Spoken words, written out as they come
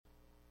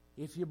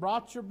If you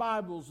brought your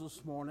Bibles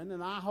this morning,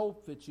 and I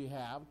hope that you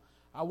have,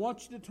 I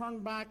want you to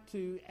turn back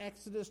to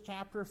Exodus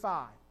chapter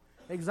 5,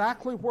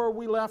 exactly where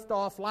we left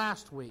off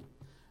last week.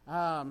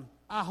 I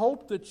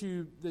hope that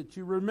you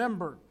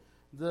remember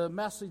the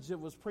message that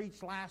was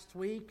preached last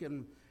week,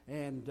 and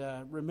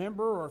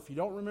remember, or if you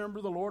don't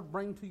remember, the Lord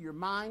bring to your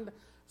mind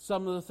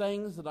some of the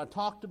things that I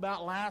talked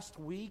about last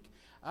week.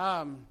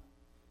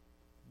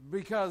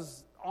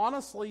 Because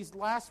honestly,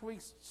 last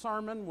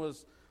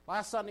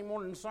Sunday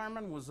morning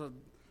sermon was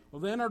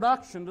the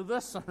introduction to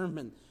this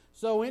sermon.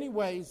 So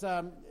anyways,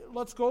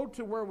 let's go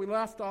to where we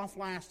left off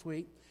last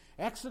week.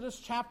 Exodus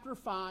chapter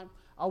 5.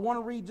 I want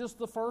to read just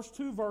the first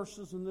two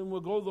verses, and then we'll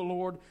go to the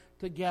Lord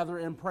together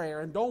in prayer.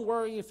 And don't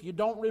worry if you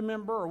don't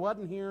remember or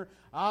wasn't here.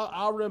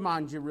 I'll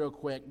remind you real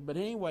quick. But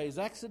anyways,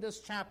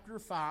 Exodus chapter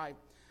 5.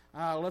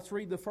 Let's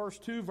read the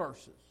first two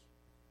verses.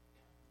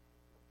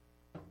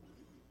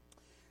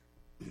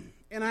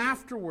 And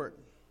afterward,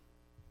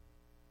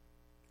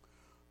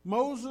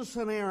 Moses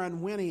and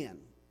Aaron went in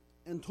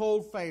and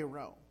told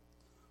Pharaoh,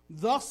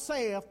 "Thus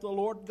saith the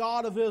Lord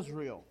God of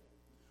Israel,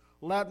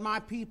 let my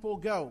people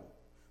go,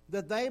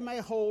 that they may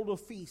hold a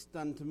feast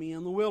unto me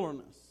in the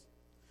wilderness."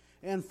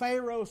 And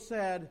Pharaoh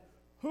said,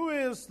 "Who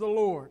is the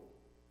Lord,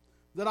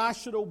 that I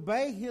should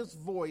obey his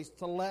voice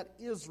to let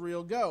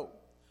Israel go?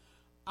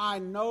 I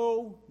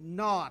know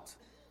not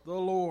the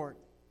Lord,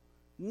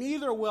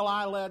 neither will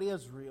I let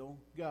Israel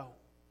go."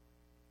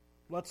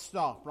 Let's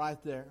stop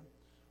right there.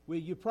 Will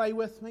you pray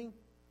with me?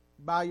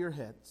 Bow your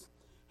heads.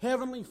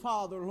 Heavenly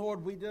Father,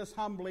 Lord, we just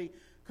humbly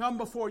come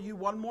before you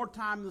one more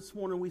time this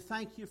morning. We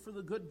thank you for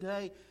the good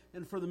day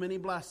and for the many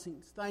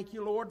blessings. Thank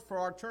you, Lord, for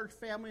our church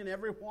family and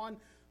everyone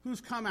who's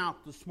come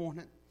out this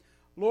morning.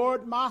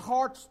 Lord, my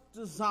heart's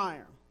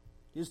desire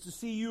is to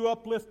see you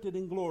uplifted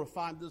and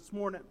glorified this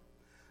morning.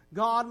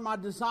 God, my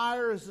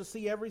desire is to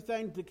see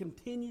everything to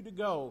continue to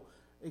go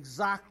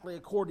exactly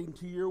according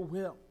to your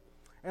will.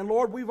 And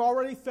Lord, we've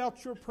already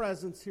felt your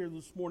presence here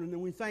this morning,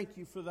 and we thank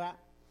you for that.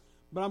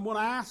 But I'm going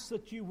to ask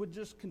that you would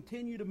just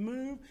continue to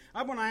move.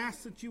 I'm going to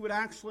ask that you would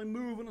actually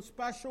move in a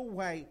special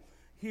way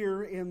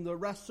here in the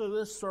rest of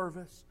this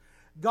service.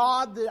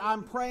 God, that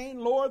I'm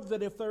praying, Lord,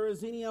 that if there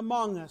is any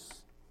among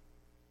us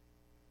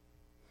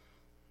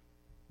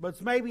but's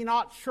maybe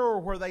not sure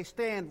where they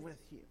stand with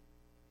you,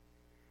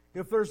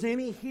 if there's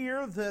any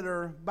here that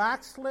are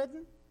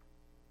backslidden,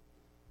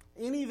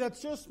 any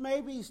that's just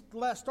maybe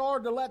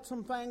started to let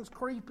some things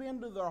creep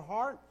into their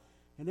heart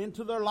and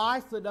into their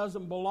life that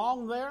doesn't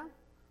belong there,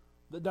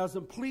 that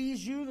doesn't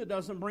please you, that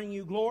doesn't bring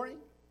you glory.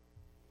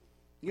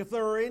 If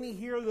there are any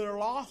here that are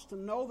lost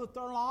and know that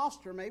they're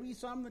lost, or maybe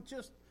some that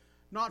just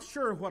not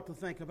sure what to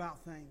think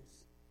about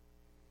things,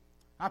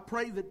 I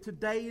pray that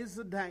today is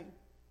the day,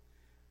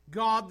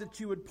 God, that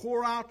you would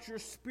pour out your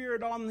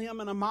Spirit on them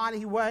in a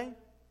mighty way.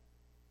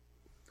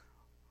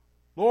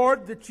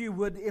 Lord, that you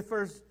would, if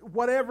there's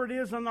whatever it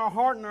is in their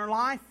heart and their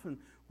life and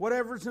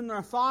whatever's in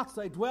their thoughts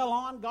they dwell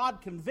on,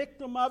 God, convict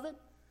them of it.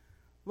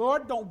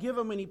 Lord, don't give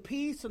them any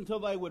peace until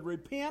they would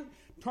repent,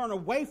 turn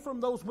away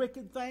from those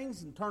wicked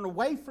things and turn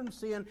away from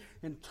sin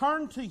and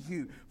turn to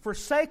you.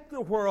 Forsake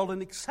the world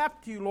and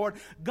accept you, Lord.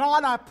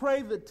 God, I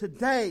pray that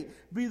today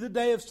be the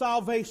day of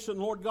salvation,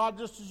 Lord God,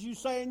 just as you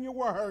say in your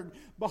word,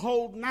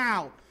 behold,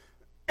 now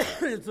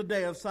is the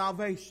day of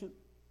salvation.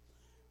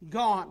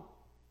 God,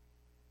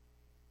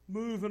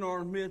 move in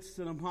our midst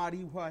in a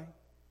mighty way.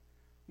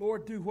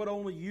 Lord, do what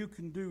only you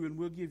can do, and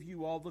we'll give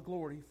you all the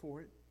glory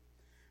for it.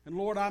 And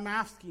Lord, I'm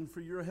asking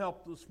for your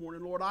help this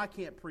morning. Lord, I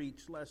can't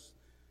preach lest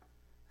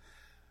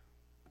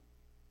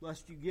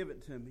you give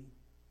it to me.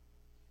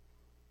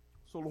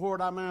 So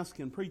Lord, I'm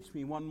asking, preach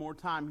me one more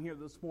time here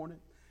this morning.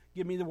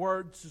 Give me the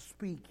words to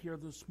speak here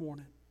this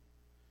morning.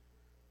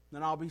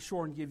 Then I'll be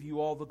sure and give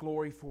you all the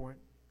glory for it.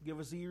 Give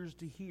us ears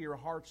to hear,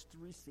 hearts to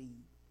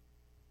receive.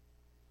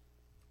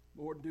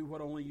 Lord, do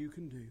what only you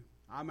can do.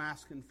 I'm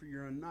asking for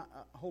your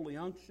holy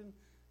unction,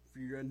 for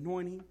your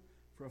anointing,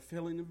 for a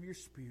filling of your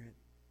Spirit.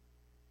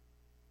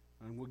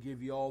 And we'll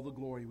give you all the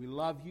glory. We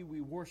love you,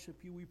 we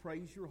worship you, we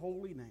praise your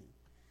holy name.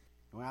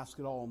 And we ask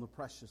it all in the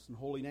precious and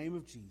holy name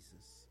of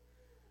Jesus.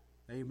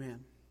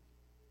 Amen.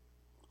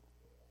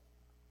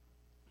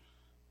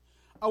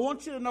 I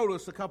want you to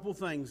notice a couple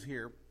things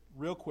here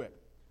real quick.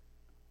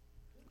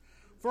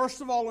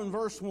 First of all, in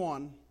verse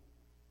 1,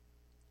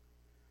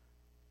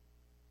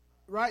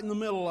 right in the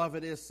middle of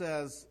it, it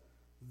says,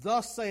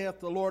 "Thus saith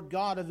the Lord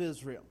God of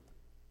Israel."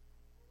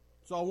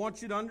 So I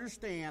want you to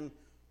understand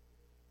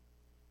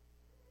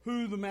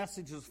who the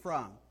message is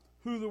from,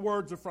 who the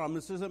words are from.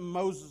 This isn't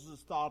Moses'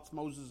 thoughts,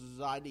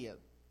 Moses' ideas.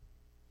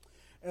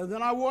 And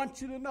then I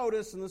want you to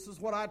notice, and this is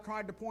what I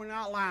tried to point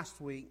out last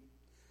week,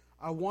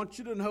 I want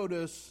you to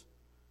notice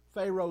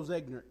Pharaoh's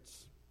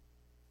ignorance.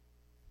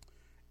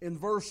 In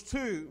verse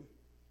 2,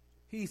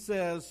 he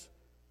says,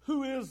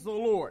 "Who is the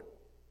Lord?"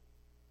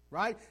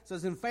 Right? It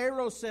says, and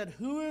Pharaoh said,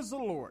 "Who is the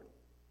Lord?"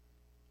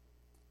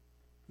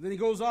 Then he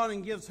goes on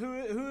and gives,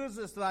 who is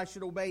this that I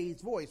should obey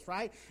his voice,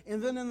 right?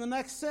 And then in the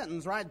next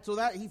sentence, right, so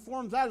that he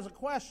forms that as a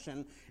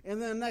question.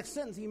 And then the next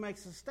sentence he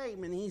makes a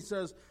statement. He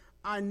says,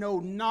 I know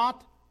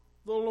not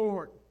the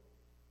Lord.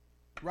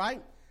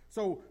 Right?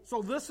 So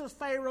this is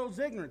Pharaoh's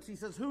ignorance. He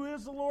says, who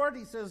is the Lord?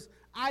 He says,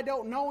 I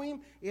don't know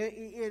him.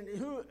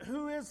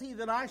 Who is he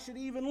that I should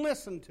even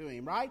listen to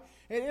him, right?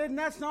 And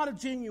that's not a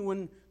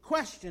genuine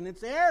question.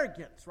 It's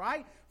arrogance,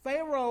 right?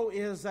 Pharaoh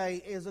is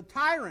a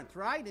tyrant,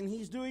 right? And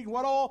he's doing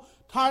what all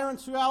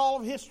tyrants throughout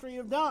all of history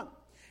have done.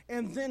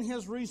 And then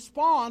his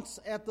response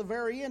at the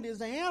very end,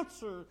 his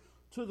answer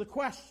to the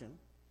question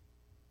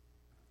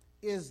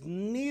is,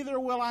 neither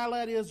will I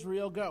let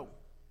Israel go.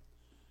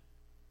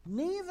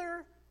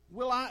 Neither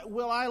will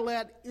I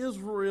let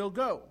Israel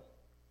go.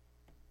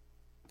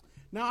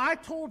 Now, I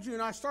told you,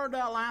 and I started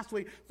out last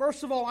week,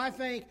 first of all, I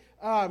think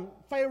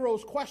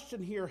Pharaoh's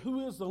question here,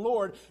 who is the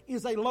Lord,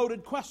 is a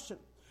loaded question.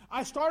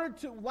 I started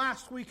to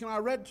last week, and I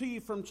read to you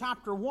from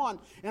chapter 1,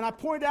 and I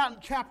pointed out in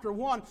chapter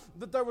 1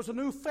 that there was a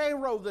new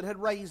Pharaoh that had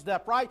raised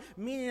up, right?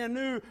 Meaning a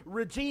new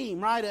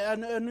regime, right?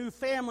 A new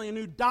family, a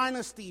new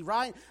dynasty,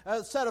 right?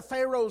 A set of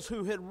pharaohs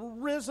who had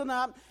risen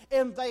up,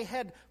 and they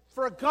had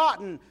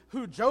forgotten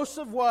who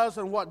Joseph was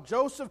and what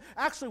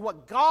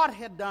God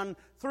had done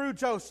through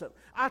Joseph.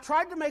 I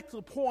tried to make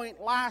the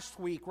point last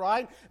week,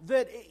 right,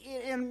 that,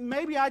 and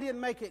maybe I didn't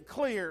make it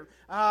clear,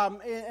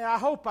 and I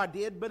hope I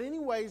did, but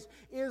anyways,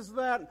 is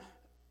that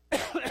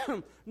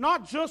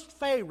not just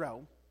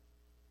Pharaoh.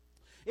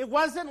 It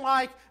wasn't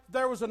like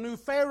there was a new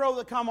Pharaoh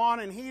that come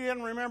on and he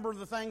didn't remember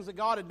the things that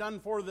God had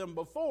done for them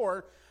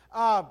before,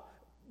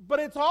 but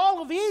it's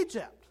all of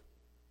Egypt,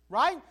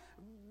 right?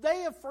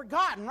 They have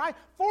forgotten, right?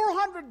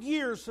 400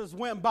 years has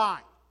went by,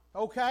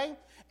 okay?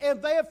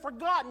 And they have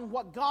forgotten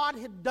what God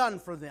had done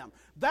for them.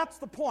 That's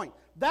the point.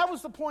 That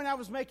was the point I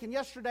was making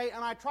yesterday,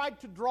 and I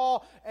tried to draw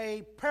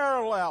a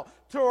parallel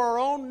to our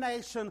own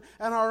nation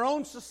and our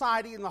own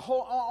society in the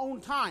whole own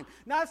time.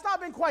 Now, it's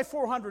not been quite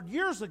 400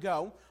 years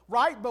ago,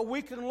 right? But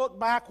we can look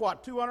back,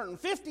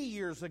 250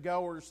 years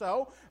ago or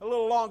so, a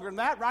little longer than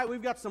that, right?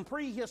 We've got some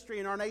prehistory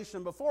in our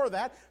nation before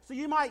that, so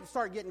you might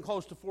start getting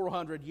close to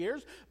 400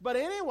 years. But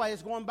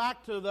anyways, going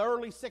back to the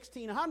early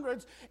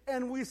 1600s,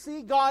 and we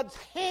see God's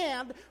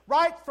hand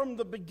right from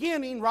the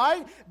beginning,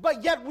 right?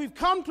 But yet we've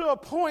come to a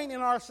point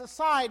in our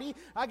society,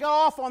 I got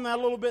off on that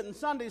a little bit in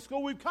Sunday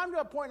school, we've come to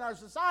a point in our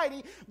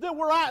society that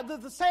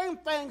that the same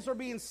things are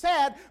being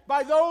said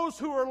by those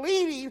who are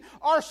leading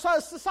our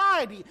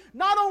society.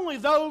 Not only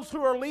those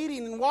who are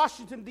leading in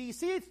Washington,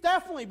 D.C., it's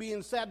definitely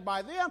being said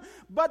by them,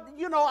 but,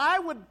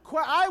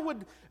 I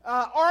would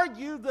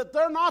argue that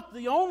they're not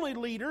the only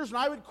leaders, and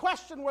I would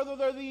question whether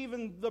they're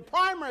even the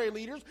primary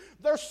leaders.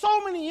 There's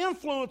so many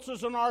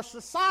influences in our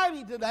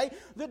society today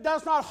that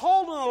does not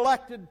hold an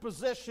elected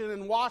position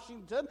in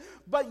Washington,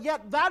 but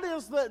yet that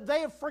is that they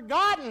have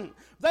forgotten.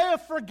 They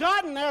have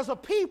forgotten as a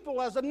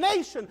people, as a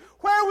nation,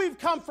 where we've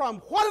come from,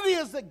 what it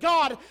is that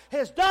God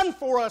has done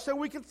for us. And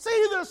we can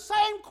see the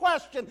same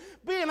question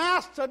being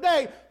asked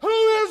today. Who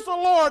is the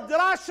Lord that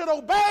I should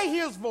obey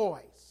His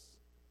voice?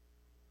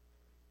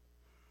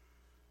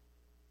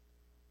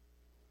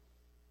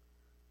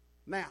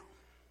 Now,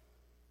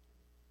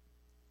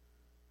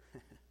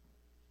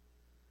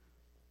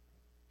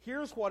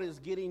 here's what is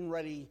getting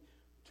ready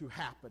to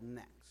happen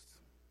next.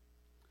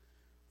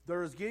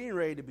 There is getting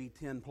ready to be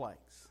 10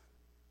 plagues.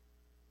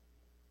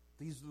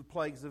 These are the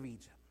plagues of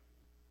Egypt.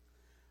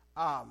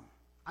 I'm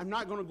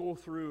not going to go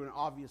through and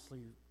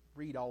obviously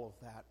read all of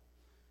that.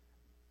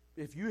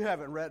 If you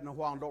haven't read in a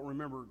while and don't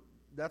remember,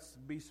 that's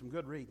be some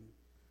good reading.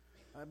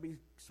 That'd be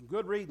some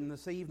good reading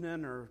this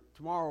evening or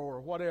tomorrow or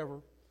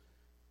whatever.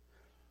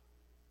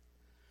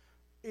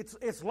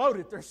 It's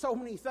loaded. There's so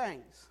many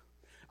things.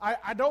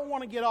 I don't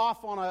want to get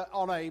off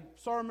on a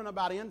sermon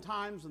about end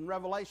times and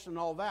Revelation and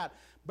all that,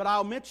 but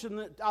I'll mention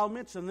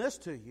this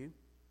to you.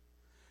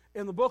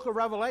 In the book of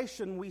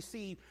Revelation, we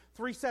see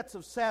 3 sets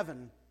of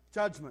 7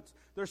 judgments.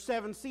 There's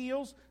 7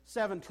 seals,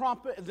 7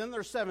 trumpets, and then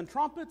there's 7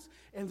 trumpets,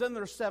 and then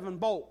there's 7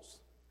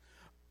 bowls.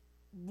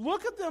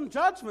 Look at them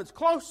judgments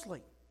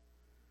closely.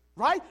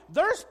 Right?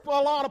 There's a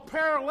lot of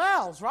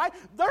parallels, right?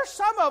 There's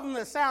some of them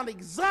that sound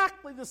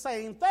exactly the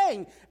same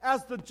thing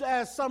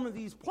as some of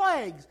these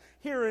plagues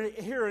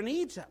here in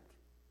Egypt.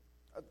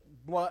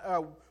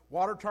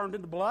 Water turned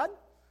into blood.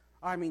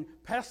 I mean,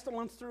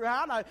 pestilence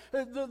throughout.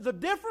 The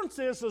difference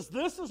is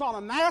this is on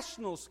a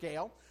national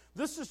scale.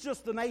 This is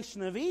just the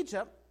nation of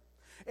Egypt.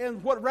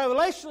 And what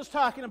Revelation is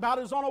talking about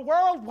is on a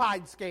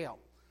worldwide scale,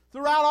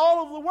 throughout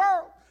all of the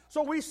world.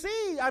 So we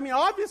see,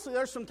 obviously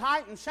there's some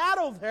light and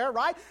shadow there,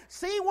 right?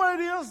 See what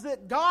it is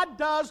that God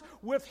does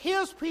with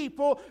His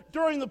people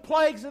during the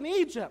plagues in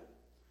Egypt.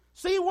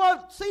 See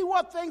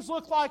what things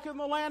look like in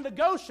the land of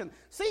Goshen.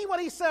 See what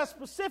He says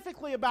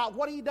specifically about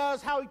what He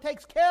does, how He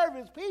takes care of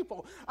His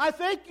people. I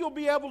think you'll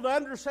be able to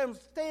understand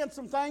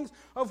some things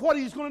of what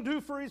He's going to do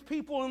for His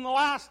people in the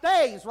last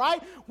days,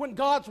 right? When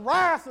God's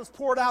wrath is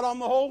poured out on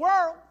the whole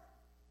world.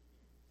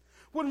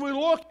 When we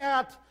look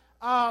at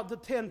the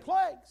 10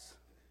 plagues.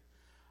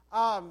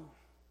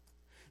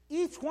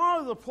 Each one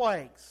of the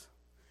plagues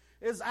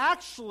is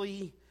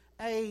actually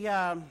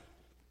I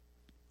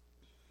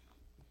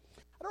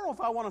don't know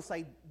if I want to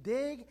say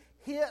dig,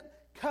 hit,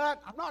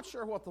 cut, I'm not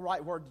sure what the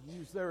right word to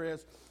use there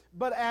is,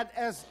 but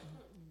as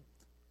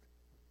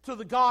to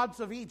the gods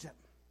of Egypt.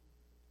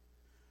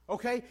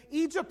 Okay?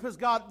 Egypt has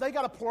they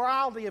got a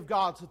plurality of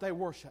gods that they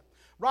worship.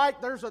 Right?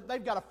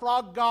 They've got a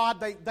frog god.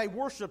 They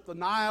worship the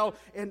Nile,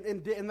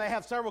 and they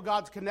have several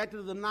gods connected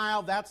to the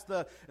Nile. As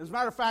a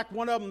matter of fact,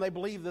 one of them, they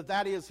believe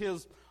that is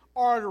his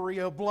artery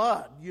of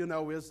blood,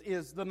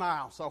 is the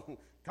Nile. So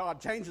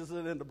God changes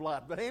it into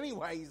blood. But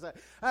anyways,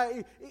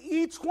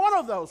 each one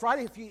of those,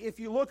 right? If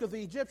you look at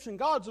the Egyptian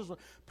gods, there's a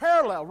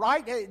parallel,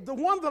 right? The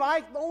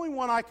only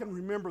one I can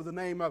remember the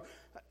name of,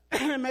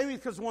 maybe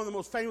because one of the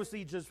most famous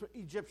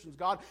Egyptian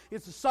god,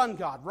 is the sun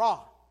god, Ra.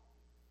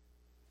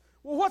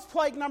 Well, what's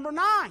plague number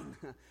 9?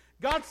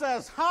 God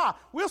says,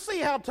 we'll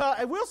see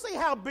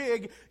how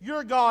big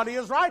your God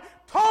is, right?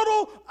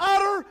 Total,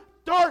 utter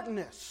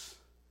darkness.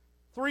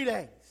 3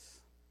 days.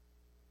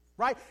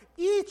 Right?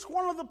 Each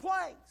one of the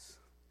plagues.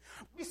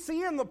 We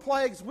see in the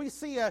plagues, we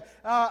see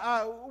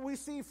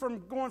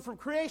from going from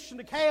creation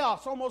to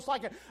chaos, almost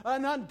like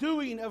an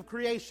undoing of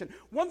creation.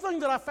 One thing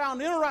that I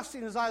found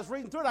interesting as I was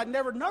reading through it, I'd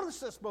never noticed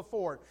this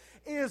before,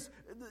 is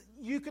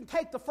you can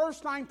take the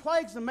first 9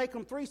 plagues and make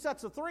them 3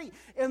 sets of 3.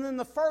 And then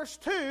the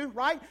first 2,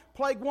 right?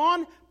 Plague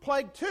 1,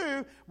 plague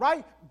 2,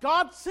 right?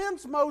 God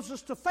sends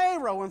Moses to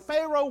Pharaoh, and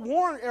Pharaoh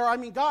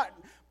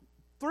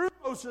through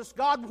Moses,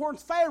 God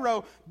warns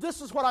Pharaoh,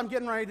 this is what I'm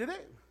getting ready to do.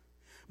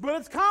 But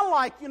it's kind of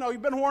like,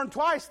 you've been warned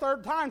twice,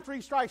 third time,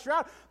 3 strikes, you're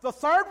out. The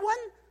third one,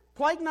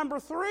 plague number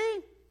 3,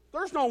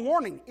 there's no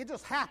warning. It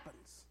just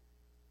happens.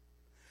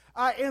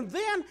 And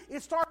then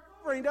it starts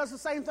over and he does the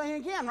same thing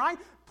again, right?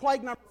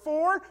 Plague number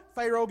 4,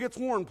 Pharaoh gets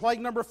warned.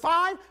 Plague number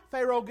 5,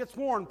 Pharaoh gets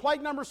warned.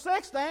 Plague number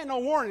 6, there ain't no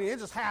warning. It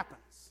just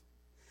happens.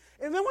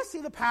 And then we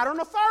see the pattern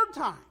a third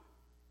time.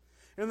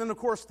 And then, of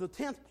course, the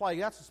 10th plague,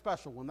 that's a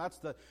special one. That's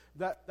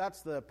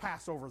the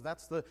Passover.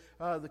 That's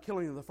the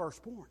killing of the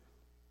firstborn.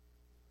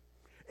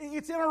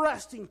 It's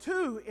interesting,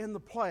 too, in the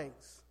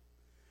plagues.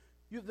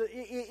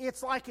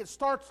 It's like it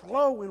starts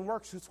low and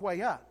works its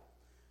way up.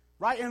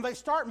 Right? And they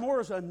start more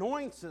as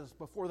annoyances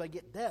before they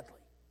get deadly.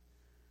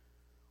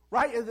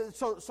 Right?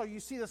 So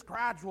you see this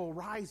gradual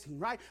rising,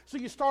 right? So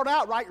you start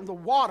out right in the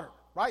water,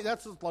 right?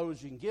 That's as low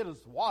as you can get is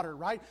the water,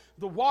 right?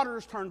 The water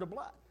is turned to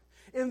blood.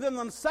 And then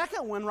the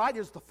second one, right,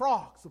 is the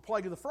frogs, the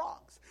plague of the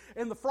frogs.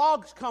 And the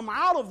frogs come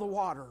out of the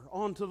water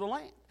onto the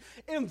land.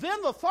 And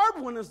then the third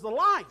one is the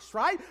lice,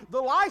 right? The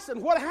lice,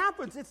 and what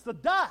happens? It's the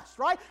dust,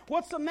 right?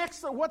 What's the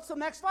next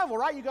level,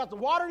 right? You got the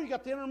water, you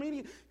got the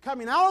intermediate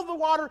coming out of the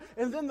water,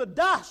 and then the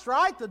dust,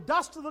 right? The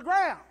dust of the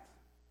ground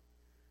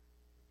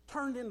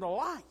turned into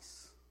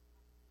lice.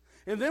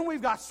 And then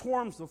we've got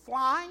swarms of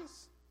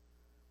flies.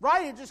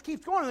 Right? It just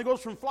keeps going. And it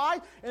goes from flies.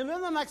 And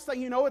then the next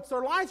thing you know, it's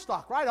their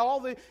livestock. Right? All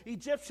the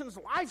Egyptians'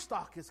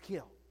 livestock is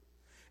killed.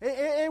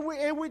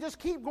 And we just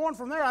keep going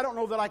from there. I don't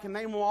know that I can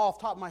name them all off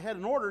the top of my head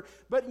in order.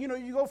 But, you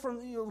go from,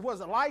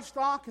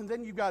 livestock, and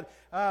then you've got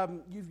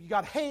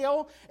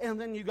hail,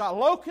 and then you've got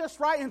locusts,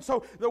 right? And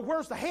so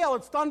where's the hail?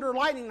 It's thunder,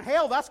 lightning, and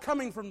hail. That's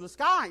coming from the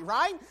sky,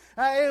 right?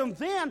 And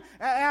then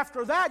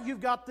after that,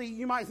 you've got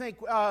you might think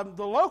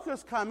the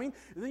locusts coming.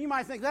 And then you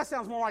might think that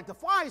sounds more like the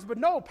flies. But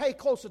no, pay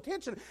close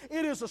attention.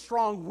 It is a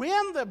strong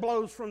wind that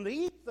blows from the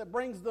east that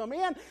brings them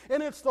in.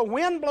 And it's the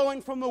wind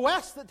blowing from the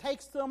west that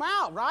takes them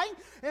out, right?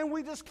 And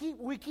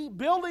we keep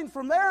building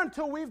from there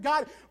until we've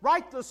got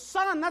the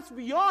sun. That's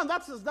beyond.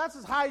 That's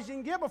as high as you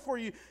can get before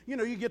you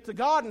get to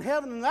God and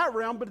heaven in that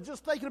realm. But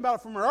just thinking about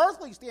it from an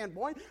earthly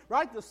standpoint,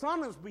 right? The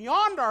sun is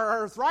beyond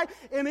our earth, right?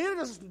 And it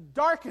is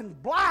dark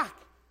and black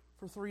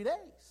for 3 days.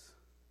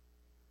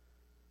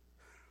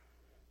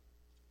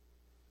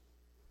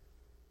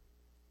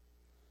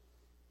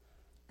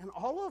 And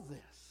all of this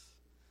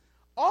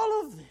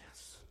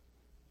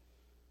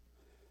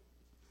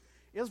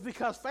is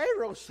because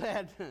Pharaoh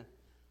said,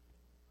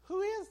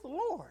 who is the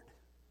Lord?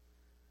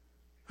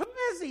 Who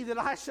is he that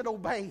I should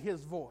obey his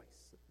voice?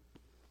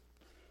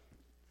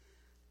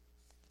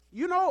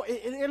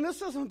 And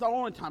this isn't the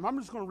only time. I'm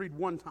just going to read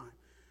one time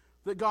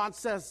that God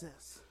says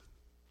this.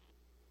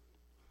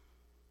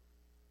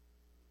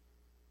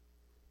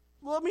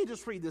 Let me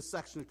just read this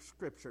section of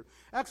Scripture.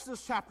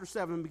 Exodus chapter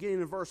 7,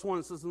 beginning in verse 1,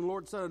 it says, and the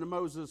Lord said unto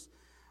Moses,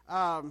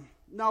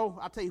 no,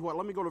 I'll tell you what,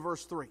 let me go to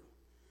verse 3.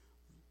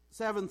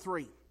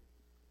 7:3.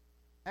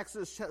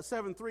 Exodus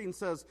 7:3 and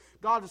says,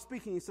 God is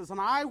speaking, he says,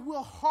 and I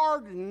will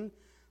harden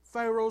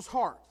Pharaoh's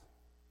heart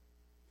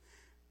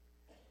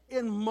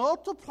and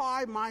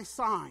multiply my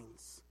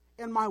signs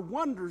and my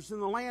wonders in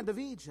the land of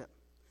Egypt.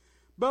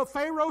 But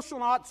Pharaoh shall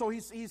not, so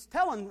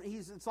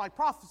it's like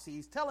prophecy.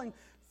 He's telling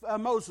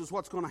Moses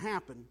what's going to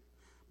happen.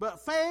 But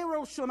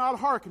Pharaoh shall not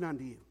hearken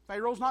unto you.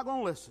 Pharaoh's not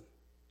going to listen.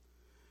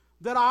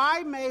 That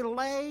I may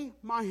lay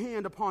my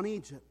hand upon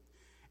Egypt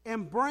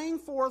and bring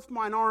forth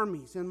mine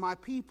armies and my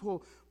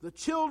people, the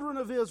children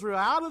of Israel,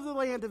 out of the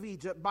land of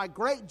Egypt by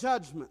great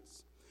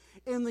judgments.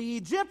 And the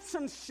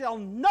Egyptians shall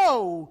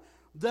know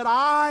that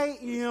I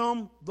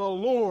am the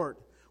Lord,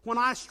 when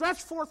I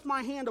stretch forth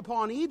my hand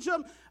upon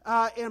Egypt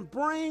and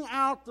bring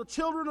out the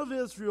children of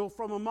Israel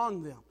from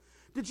among them.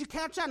 Did you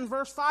catch that in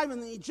verse 5?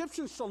 And the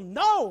Egyptians shall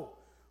know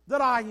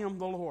that I am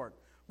the Lord.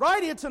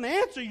 Right? It's an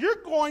answer.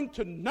 You're going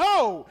to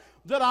know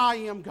that I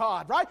am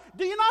God. Right?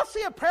 Do you not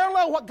see a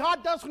parallel what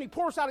God does when He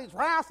pours out His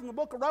wrath in the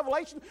book of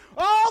Revelation?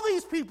 All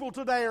these people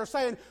today are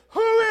saying,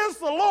 who is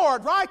the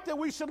Lord? Right? That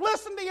we should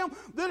listen to Him,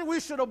 that we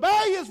should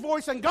obey His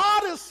voice. And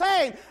God is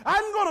saying,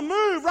 I'm going to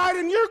move, right?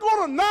 And you're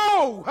going to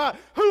know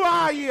who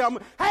I am.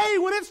 Hey,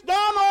 when it's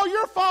done, all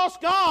your false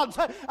gods,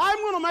 I'm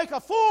going to make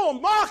a full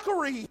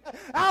mockery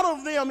out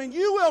of them. And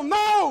you will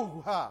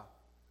know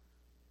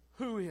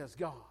who is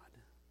God.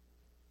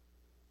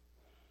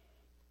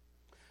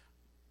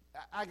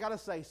 I got to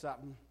say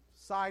something.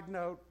 Side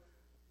note,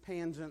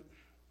 tangent,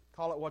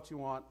 call it what you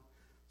want.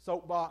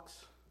 Soapbox.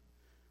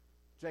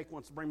 Jake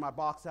wants to bring my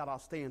box out. I'll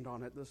stand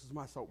on it. This is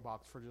my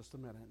soapbox for just a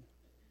minute.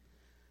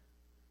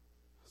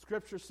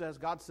 Scripture says,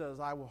 God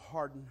says, I will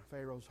harden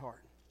Pharaoh's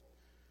heart.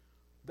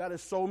 That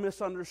is so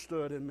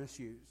misunderstood and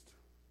misused.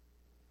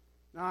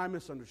 Now, I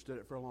misunderstood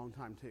it for a long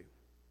time too.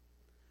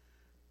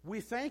 We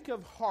think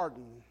of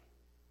harden.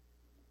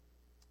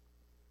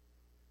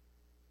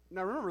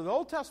 Now remember, the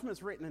Old Testament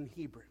is written in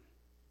Hebrew.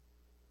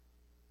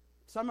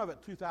 Some of it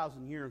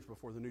 2,000 years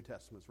before the New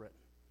Testament is written.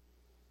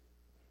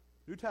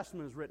 New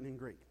Testament is written in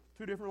Greek.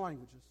 2 different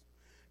languages.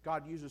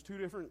 God uses 2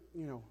 different,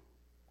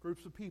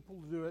 groups of people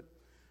to do it.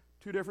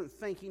 2 different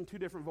thinking, 2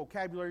 different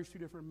vocabularies, 2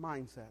 different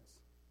mindsets.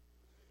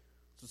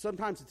 So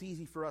sometimes it's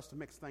easy for us to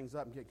mix things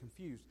up and get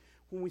confused.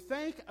 When we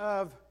think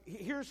of,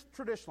 here's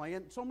traditionally,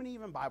 and so many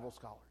even Bible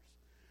scholars,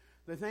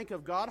 they think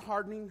of God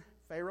hardening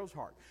Pharaoh's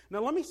heart. Now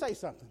let me say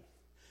something.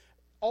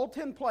 All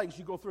 10 plagues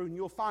you go through and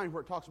you'll find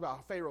where it talks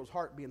about Pharaoh's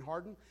heart being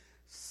hardened.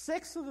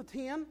 6 of the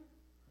 10,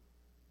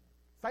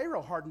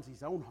 Pharaoh hardens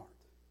his own heart.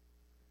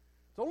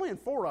 It's only in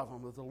 4 of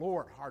them that the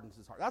Lord hardens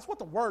his heart. That's what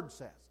the Word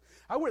says.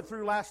 I went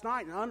through last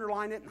night and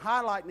underlined it and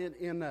highlighting it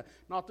in,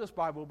 not this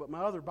Bible, but my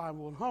other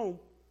Bible at home,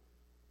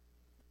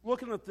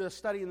 looking at this,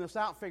 studying this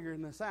out,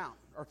 figuring this out,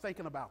 or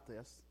thinking about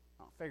this.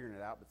 Not figuring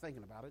it out, but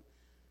thinking about it.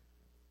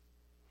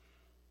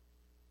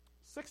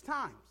 6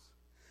 times.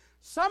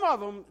 Some of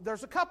them,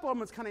 there's a couple of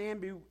them that's kind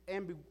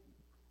of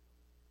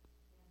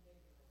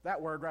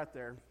that word right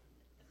there.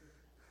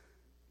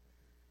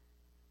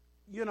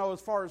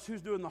 As far as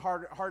who's doing the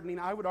hardening,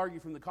 I would argue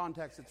from the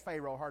context it's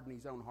Pharaoh hardening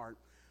his own heart.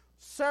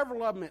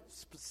 Several of them it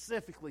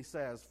specifically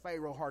says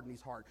Pharaoh hardened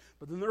his heart.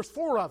 But then there's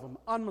 4 of them,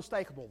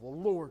 unmistakable. The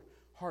Lord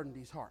hardened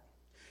his heart.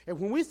 And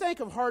when we think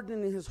of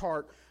hardening his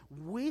heart,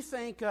 we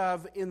think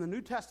of, in the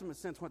New Testament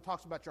sense, when it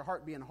talks about your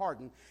heart being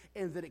hardened,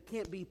 and that it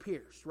can't be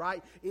pierced,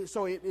 right? It's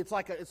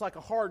like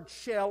a hard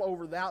shell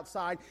over the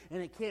outside,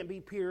 and it can't be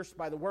pierced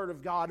by the Word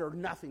of God or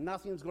nothing.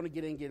 Nothing's going to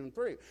get in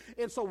through.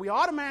 And so we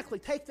automatically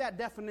take that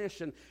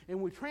definition, and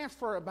we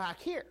transfer it back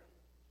here.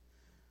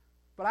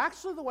 But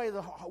actually the way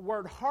the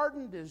word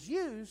hardened is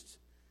used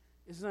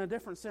is in a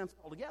different sense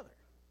altogether.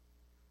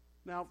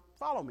 Now,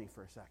 follow me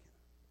for a second.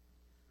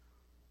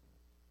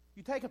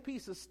 You take a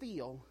piece of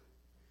steel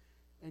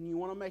and you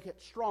want to make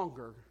it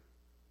stronger,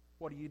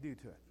 what do you do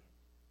to it?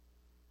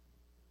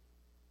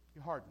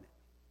 You harden it.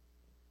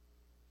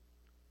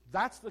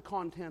 That's the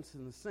contents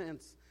in the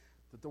sense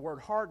that the word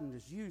hardened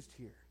is used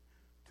here,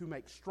 to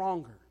make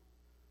stronger,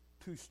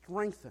 to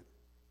strengthen.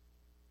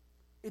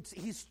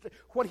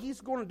 What he's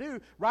going to do,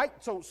 right?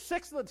 So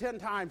 6 of the 10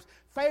 times,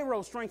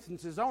 Pharaoh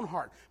strengthens his own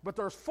heart. But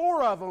there's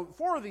 4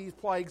 of these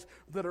plagues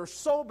that are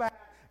so bad,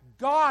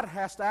 God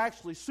has to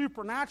actually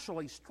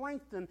supernaturally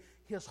strengthen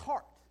his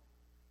heart.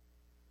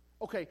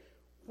 Okay,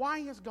 why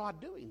is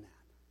God doing that?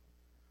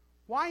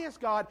 Why is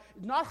God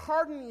not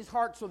hardening his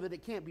heart so that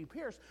it can't be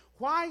pierced?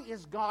 Why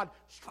is God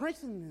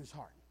strengthening his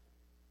heart?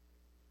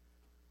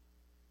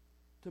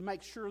 To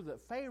make sure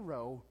that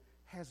Pharaoh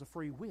has a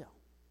free will.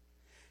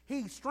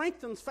 He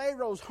strengthens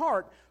Pharaoh's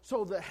heart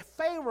so that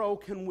Pharaoh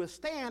can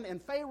withstand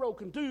and Pharaoh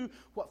can do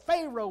what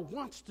Pharaoh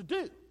wants to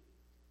do.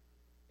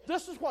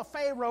 This is what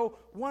Pharaoh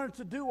wanted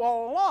to do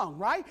all along,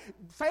 right?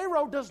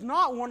 Pharaoh does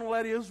not want to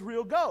let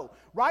Israel go,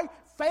 right?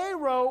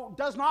 Pharaoh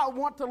does not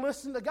want to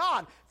listen to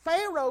God.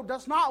 Pharaoh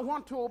does not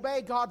want to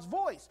obey God's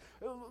voice.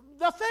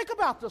 Now think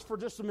about this for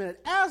just a minute.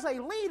 As a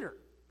leader,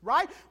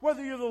 right?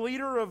 Whether you're the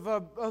leader of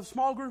a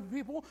small group of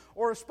people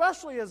or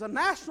especially as a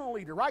national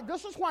leader, right?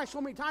 This is why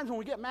so many times when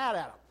we get mad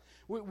at them,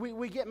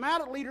 we get mad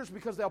at leaders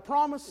because they'll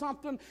promise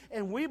something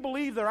and we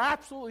believe they're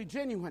absolutely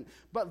genuine.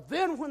 But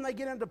then when they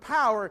get into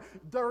power,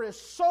 there is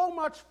so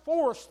much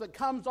force that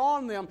comes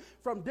on them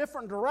from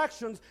different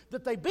directions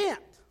that they bend.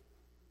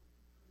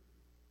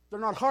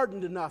 They're not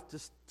hardened enough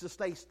to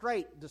stay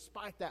straight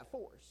despite that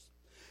force.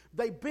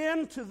 They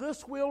bend to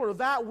this will or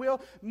that will.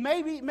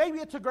 Maybe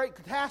it's a great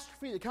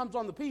catastrophe that comes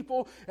on the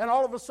people, and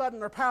all of a sudden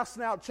they're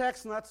passing out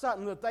checks, and that's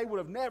something that they would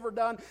have never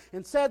done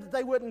and said that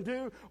they wouldn't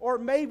do. Or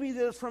maybe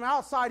there's from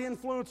outside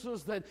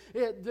influences that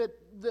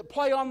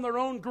play on their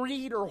own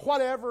greed or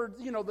whatever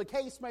the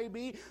case may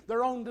be,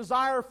 their own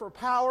desire for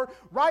power,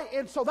 right?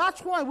 And so that's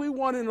why we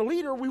want in a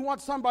leader, we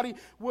want somebody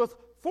with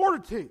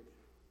fortitude,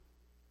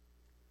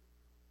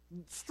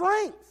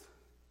 strength.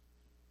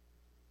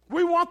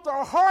 We want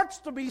their hearts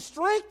to be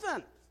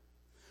strengthened.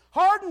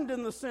 Hardened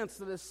in the sense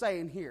that it's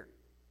saying here.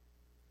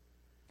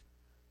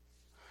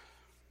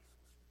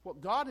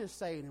 What God is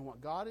saying and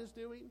what God is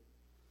doing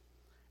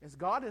is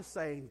God is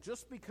saying,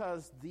 just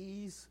because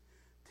these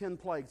 10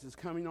 plagues is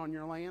coming on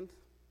your land,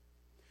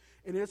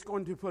 and it's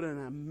going to put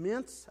an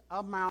immense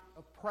amount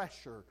of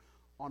pressure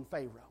on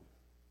Pharaoh.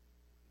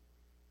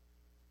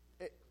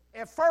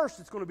 At first,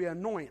 it's going to be an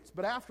annoyance,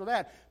 but after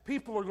that,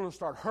 people are going to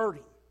start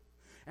hurting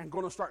and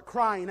going to start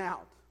crying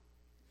out.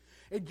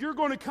 And you're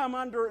going to come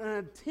under an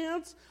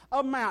intense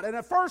amount. And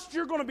at first,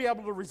 you're going to be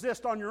able to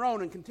resist on your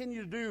own and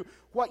continue to do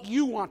what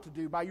you want to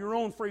do by your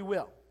own free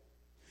will.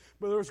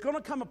 But there's going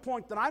to come a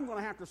point that I'm going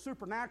to have to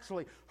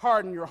supernaturally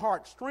harden your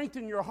heart,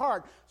 strengthen your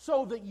heart,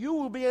 so that you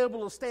will be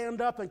able to stand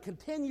up and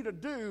continue to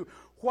do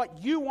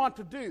what you want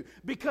to do.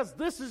 Because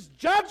this is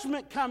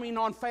judgment coming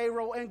on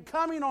Pharaoh and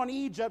coming on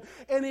Egypt.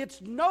 And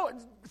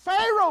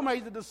Pharaoh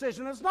made the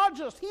decision. It's not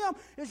just him.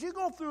 As you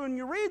go through and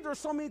you read, there's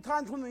so many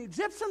times when the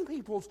Egyptian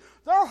peoples,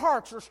 their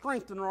hearts are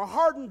strengthened or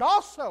hardened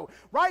also.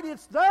 Right?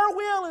 It's their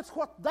will. It's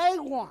what they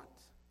want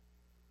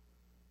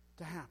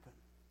to happen.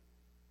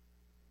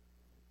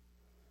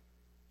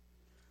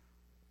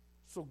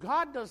 So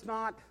God does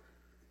not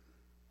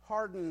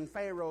harden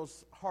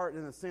Pharaoh's heart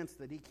in the sense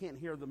that he can't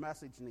hear the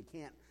message and he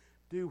can't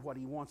do what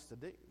he wants to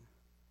do.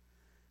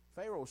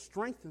 Pharaoh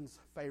strengthens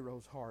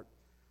Pharaoh's heart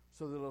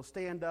so that it'll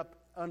stand up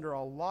under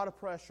a lot of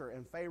pressure,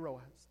 and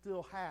Pharaoh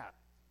still has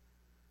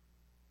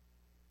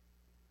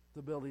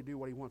the ability to do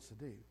what he wants to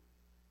do.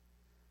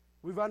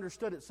 We've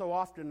understood it so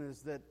often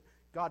is that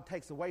God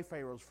takes away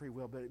Pharaoh's free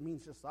will, but it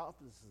means just the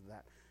opposite of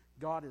that.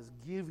 God is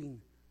giving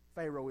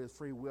Pharaoh his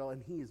free will,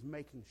 and he is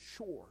making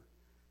sure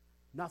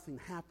nothing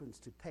happens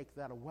to take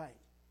that away.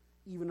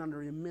 Even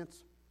under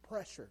immense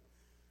pressure,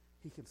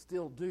 he can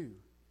still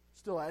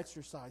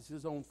exercise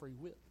his own free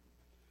will.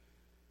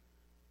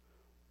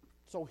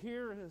 So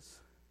here's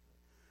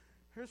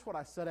what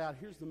I set out.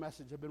 Here's the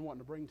message I've been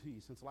wanting to bring to you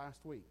since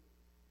last week.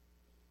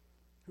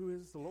 Who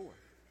is the Lord?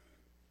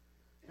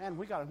 Man,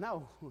 we got to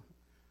know,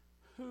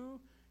 who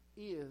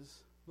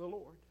is the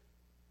Lord?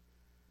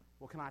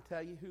 Well, can I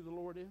tell you who the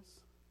Lord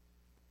is?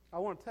 I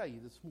want to tell you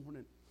this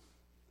morning,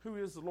 who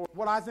is the Lord?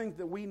 What I think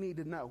that we need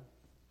to know,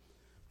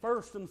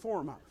 first and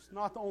foremost,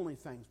 not the only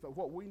things, but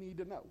what we need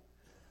to know.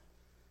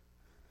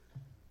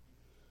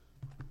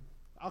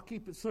 I'll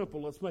keep it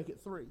simple. Let's make it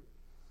 3.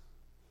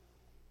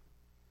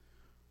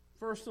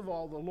 First of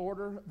all,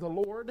 the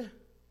Lord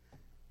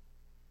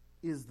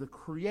is the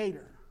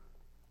creator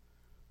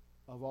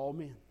of all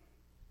men.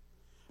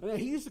 And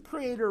he's the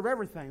creator of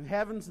everything, the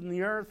heavens and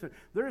the earth.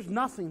 There's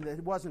nothing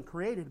that wasn't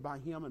created by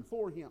him and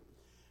for him.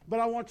 But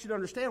I want you to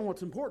understand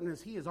what's important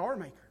is he is our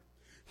maker.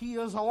 He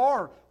is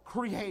our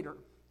creator.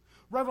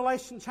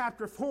 Revelation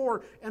chapter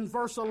 4 and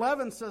verse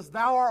 11 says,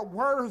 "Thou art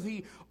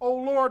worthy, O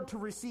Lord, to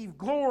receive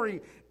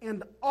glory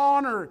and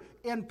honor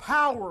and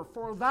power,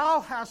 for thou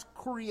hast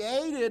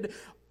created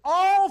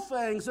all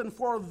things, and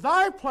for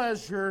thy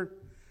pleasure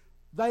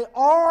they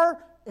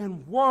are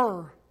and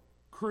were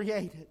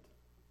created."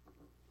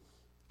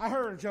 I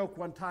heard a joke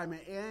one time,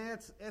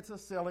 and it's a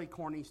silly,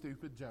 corny,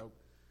 stupid joke,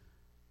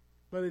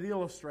 but it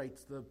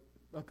illustrates the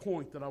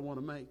point that I want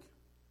to make.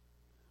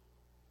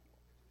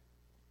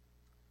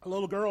 A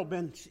little girl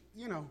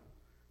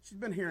she's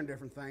been hearing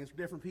different things,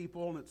 different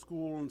people and at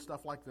school and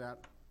stuff like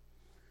that.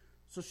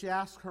 So she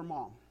asked her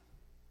mom,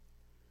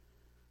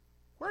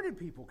 where did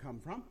people come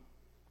from?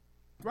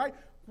 Right?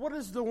 What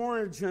is the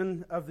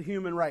origin of the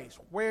human race?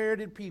 Where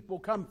did people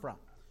come from?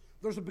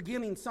 There's a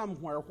beginning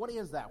somewhere. What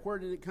is that? Where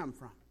did it come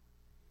from?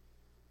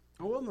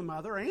 Well, the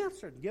mother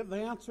answered. Give the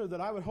answer that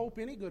I would hope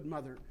any good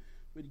mother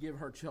would give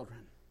her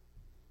children.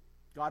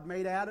 God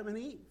made Adam and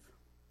Eve.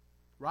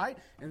 Right?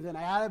 And then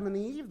Adam and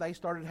Eve, they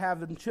started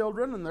having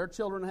children, and their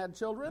children had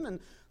children,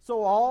 and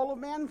so all of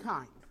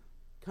mankind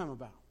come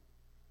about.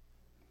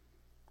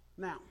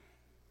 Now,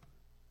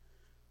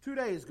 2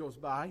 days goes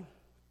by,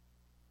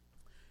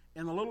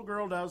 and the little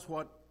girl does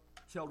what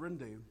children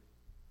do.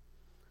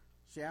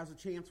 She has a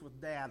chance with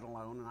Dad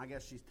alone, and I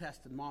guess she's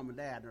testing Mom and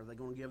Dad. Are they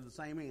going to give the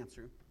same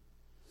answer?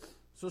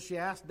 So she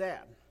asked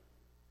Dad.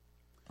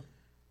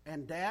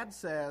 And Dad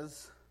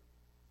says,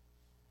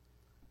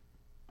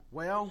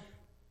 well,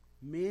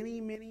 many,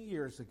 many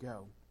years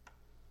ago,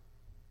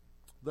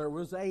 there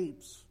was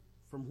apes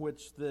from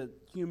which the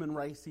human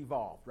race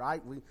evolved,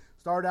 right? We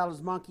started out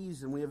as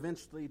monkeys, and we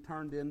eventually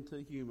turned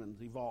into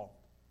humans, evolved.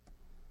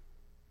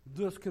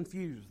 This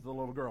confused the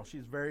little girl.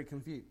 She's very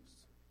confused.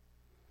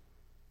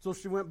 So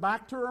she went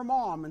back to her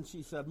mom, and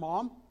she said,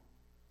 Mom,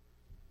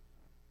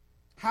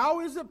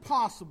 how is it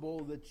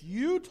possible that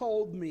you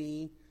told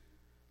me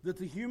that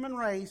the human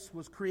race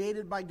was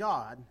created by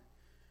God,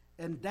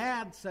 and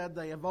Dad said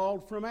they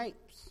evolved from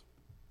apes?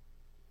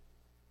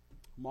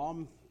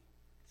 Mom,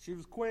 she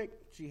was quick.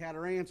 She had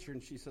her answer,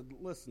 and she said,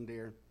 listen,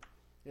 dear,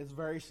 it's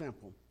very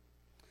simple.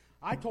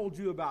 I told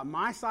you about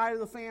my side of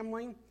the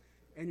family,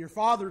 and your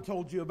father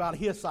told you about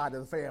his side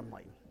of the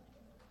family.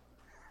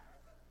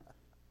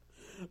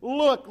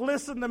 Look,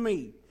 listen to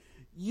me.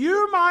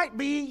 You might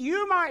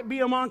be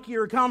a monkey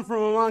or come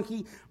from a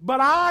monkey,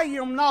 but I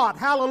am not.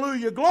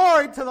 Hallelujah.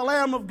 Glory to the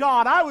Lamb of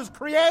God. I was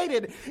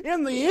created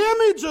in the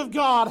image of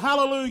God.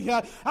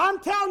 Hallelujah. I'm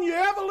telling you,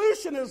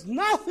 evolution is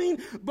nothing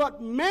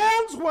but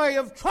man's way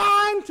of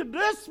trying to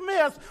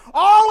dismiss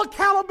all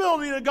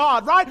accountability to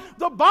God, right?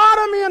 The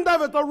bottom end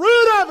of it, the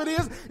root of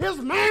it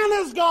is man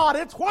is God.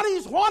 It's what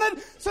he's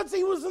wanted since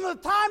he was in the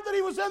time that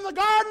he was in the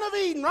Garden of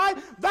Eden, right?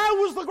 That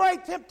was the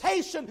great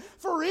temptation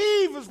for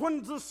Eve, is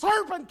when the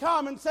serpent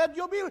came and said,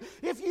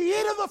 if you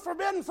eat of the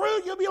forbidden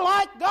fruit, you'll be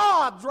like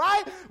gods,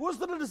 right? Was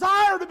the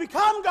desire to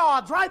become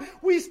gods, right?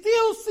 We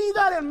still see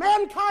that in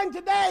mankind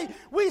today.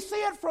 We see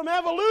it from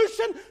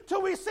evolution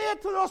till we see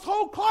it to this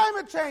whole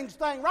climate change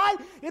thing, right?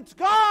 It's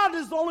God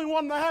is the only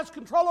one that has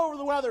control over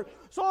the weather.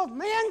 So if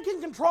man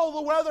can control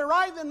the weather,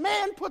 right, then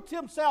man puts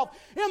himself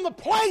in the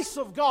place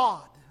of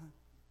God.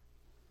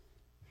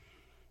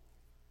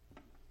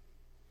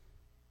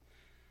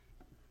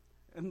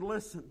 And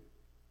listen.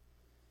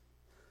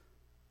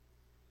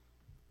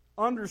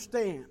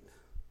 Understand,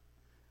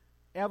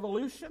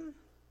 evolution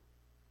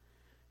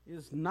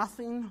is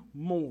nothing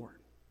more.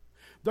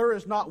 There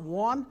is not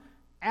 1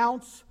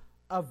 ounce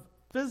of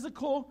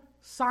physical,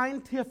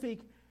 scientific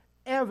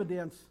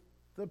evidence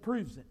that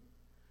proves it.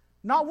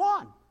 Not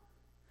one.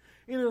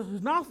 It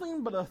is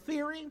nothing but a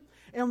theory,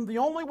 and the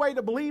only way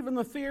to believe in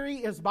the theory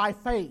is by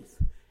faith.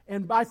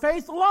 And by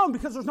faith alone,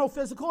 because there's no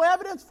physical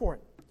evidence for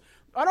it.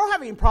 I don't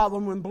have any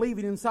problem with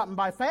believing in something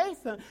by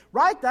faith,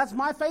 right? That's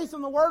my faith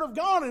in the Word of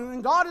God,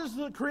 and God is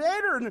the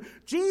Creator, and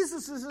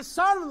Jesus is His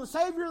Son and the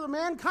Savior of the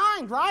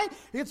mankind, right?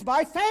 It's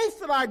by faith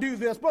that I do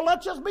this, but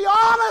let's just be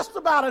honest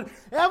about it.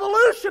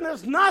 Evolution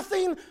is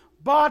nothing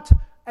but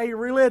a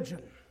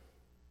religion.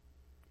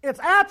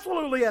 It's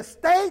absolutely a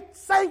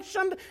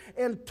state-sanctioned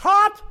and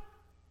taught,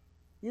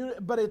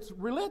 but it's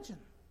religion.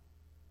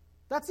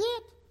 That's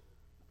it.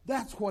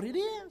 That's what it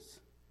is.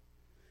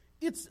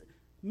 It's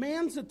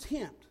man's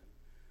attempt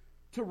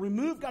to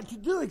remove God, to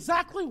do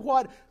exactly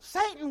what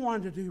Satan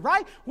wanted to do,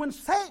 right? When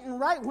Satan,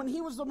 right, when he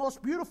was the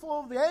most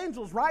beautiful of the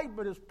angels, right,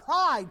 but his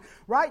pride,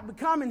 right,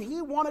 and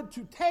he wanted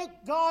to take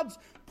God's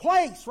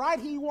place, right?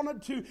 He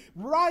wanted to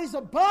rise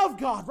above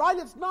God, right?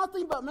 It's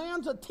nothing but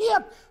man's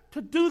attempt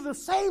to do the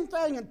same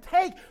thing and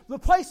take the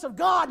place of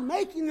God,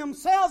 making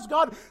themselves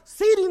God,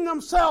 seating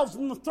themselves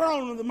on the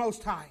throne of the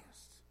Most Highest.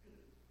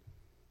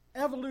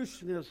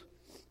 Evolution is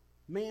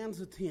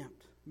man's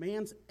attempt,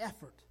 man's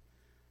effort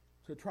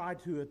to try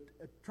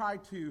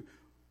to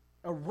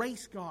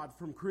erase God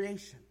from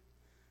creation.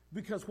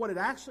 Because what it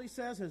actually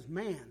says is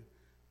man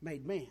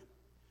made man.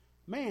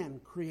 Man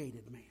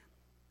created man.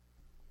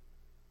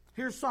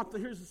 Here's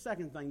the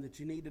second thing that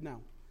you need to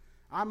know.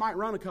 I might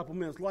run a couple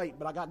minutes late,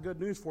 but I got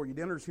good news for you.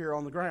 Dinner's here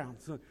on the ground.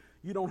 So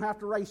you don't have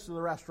to race to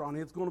the restaurant.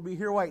 It's going to be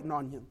here waiting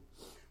on you.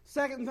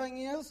 Second thing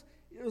is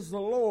the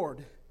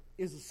Lord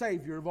is the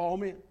Savior of all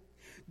men.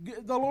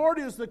 The Lord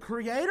is the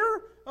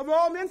creator of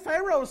all men.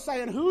 Pharaoh is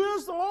saying, who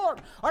is the Lord?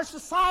 Our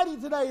society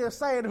today is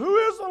saying, who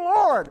is the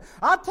Lord?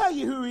 I'll tell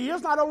you who He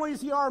is. Not only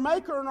is He our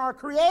maker and our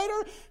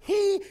creator,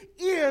 He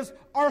is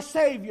our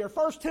Savior.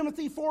 1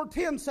 Timothy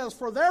 4:10 says,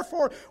 for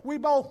therefore we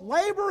both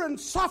labor and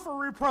suffer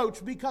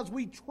reproach because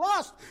we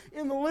trust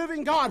in the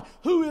living God,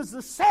 who is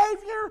the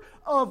Savior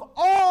of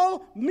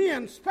all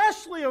men,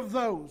 especially of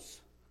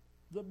those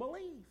that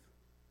believe.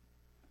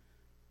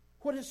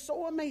 What is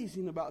so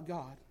amazing about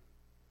God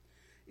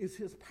is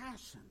His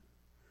passion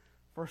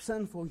for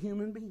sinful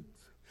human beings.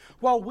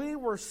 While we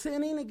were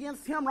sinning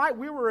against Him, right?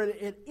 We were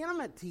at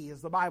enmity,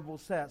 as the Bible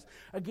says,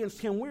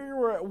 against Him. We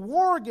were at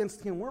war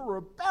against Him. We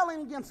were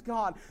rebelling against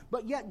God.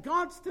 But yet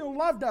God still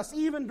loved us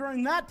even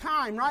during that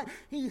time, right?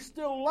 He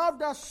still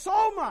loved us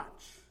so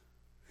much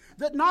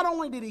that not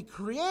only did He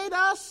create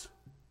us,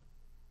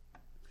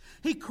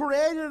 He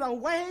created a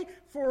way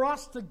for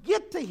us to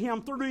get to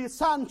Him through His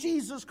Son,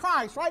 Jesus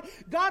Christ, right?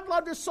 God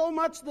loved us so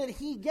much that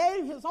He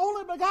gave His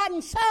only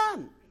begotten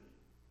Son.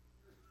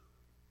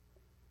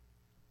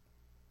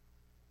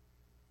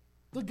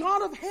 The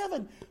God of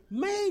heaven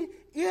made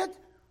it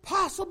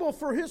possible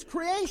for His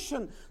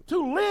creation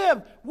to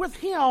live with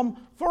Him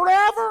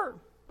forever.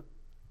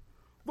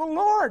 The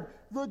Lord,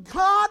 the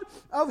God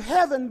of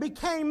heaven,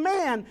 became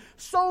man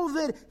so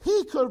that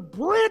He could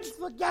bridge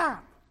the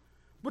gap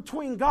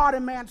between God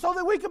and man, so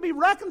that we could be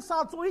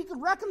reconciled, so He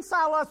could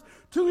reconcile us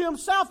to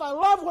Himself. I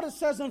love what it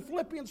says in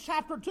Philippians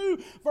chapter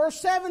 2, verse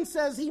 7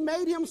 says, He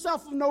made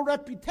Himself of no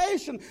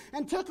reputation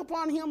and took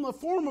upon Him the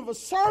form of a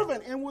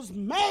servant and was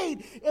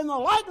made in the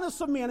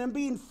likeness of men, and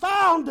being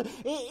found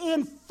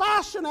in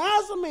fashion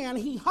as a man,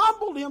 He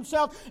humbled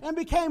Himself and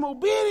became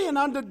obedient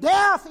unto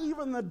death,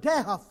 even the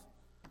death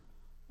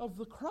of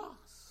the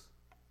cross.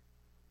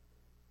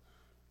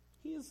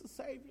 He is the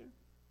Savior.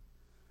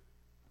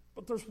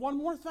 But there's one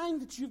more thing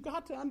that you've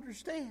got to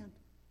understand.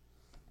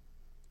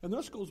 And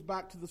this goes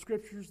back to the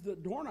scriptures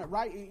that Dorna,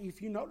 right? If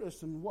you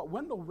notice, and what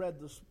Wendell read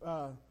this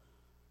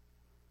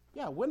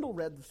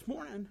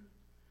morning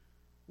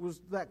was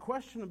that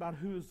question about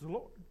who is the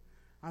Lord.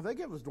 I think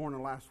it was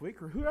Dorna last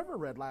week, or whoever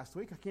read last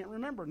week. I can't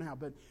remember now,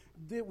 but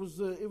it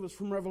was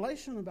from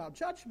Revelation about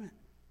judgment.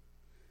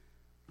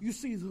 You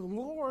see, the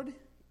Lord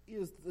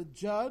is the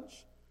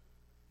judge.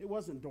 It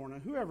wasn't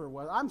Dorna, whoever it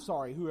was. I'm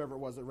sorry, whoever it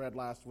was that read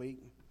last week.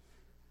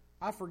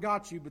 I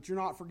forgot you, but you're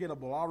not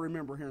forgettable. I'll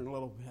remember here in a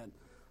little bit.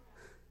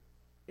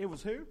 It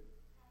was who?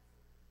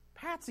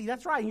 Patsy,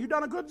 that's right. You've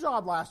done a good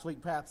job last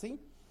week, Patsy.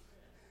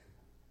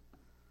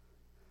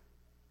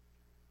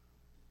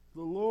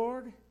 The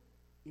Lord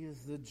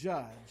is the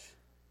judge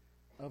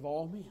of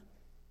all men.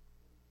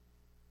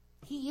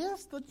 He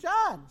is the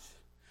judge.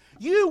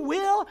 You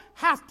will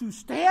have to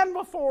stand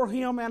before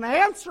Him and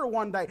answer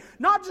one day.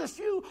 Not just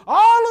you,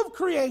 all of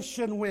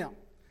creation will.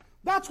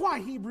 That's why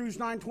Hebrews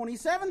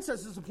 9:27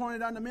 says it's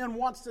appointed unto men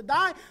once to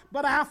die,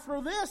 but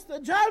after this, the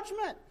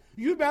judgment.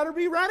 You better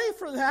be ready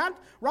for that,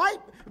 right?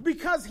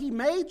 Because He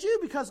made you,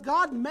 because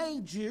God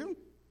made you,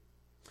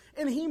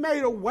 and He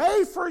made a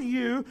way for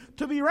you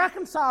to be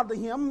reconciled to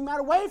Him, He made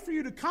a way for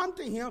you to come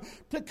to Him,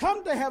 to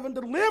come to heaven,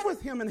 to live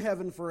with Him in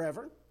heaven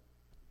forever.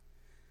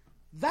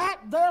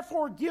 That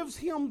therefore gives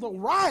Him the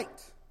right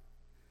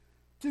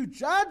to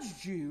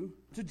judge you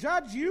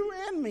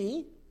and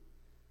me,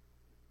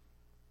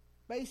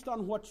 based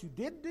on what you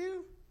did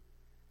do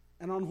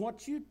and on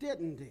what you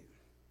didn't do.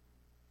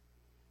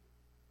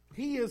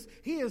 He is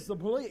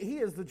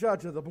the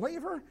judge of the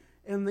believer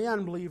and the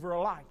unbeliever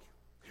alike.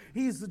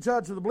 He's the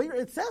judge of the believer.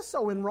 It says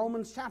so in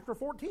Romans chapter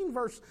 14,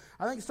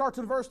 I think it starts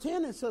in verse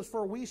 10. It says,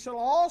 "For we shall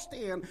all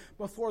stand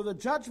before the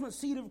judgment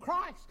seat of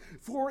Christ.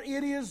 For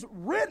it is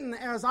written,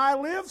 as I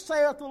live,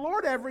 saith the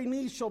Lord, every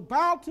knee shall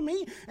bow to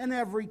me, and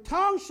every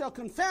tongue shall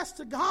confess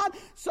to God.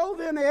 So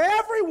then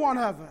every one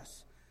of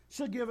us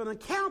shall give an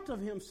account of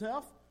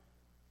himself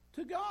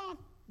to God."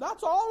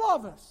 That's all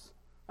of us.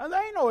 And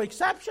there ain't no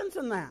exceptions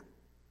in that.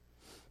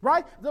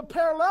 Right? The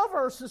parallel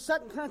verse is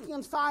 2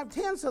 Corinthians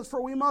 5:10 says,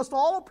 "For we must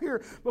all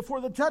appear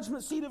before the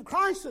judgment seat of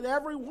Christ, that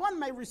every one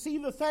may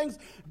receive the things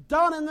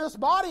done in this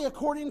body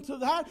according to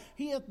that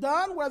he hath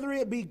done, whether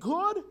it be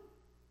good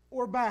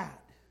or bad."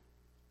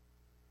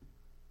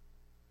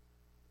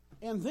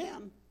 And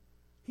then,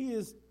 He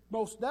is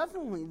most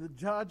definitely the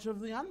judge of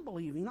the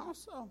unbelieving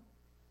also.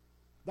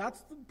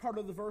 That's the part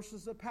of the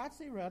verses that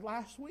Patsy read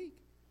last week.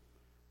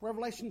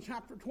 Revelation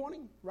chapter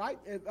 20, right?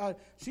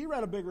 She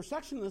read a bigger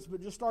section of this,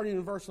 but just starting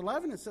in verse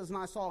 11, it says, "And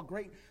I saw a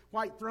great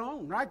white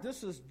throne," right?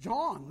 This is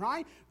John,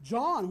 right?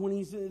 John, when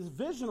he's in his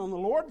vision on the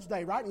Lord's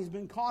Day, right? And he's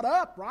been caught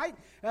up, right?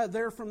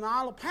 There from the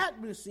Isle of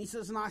Patmos. He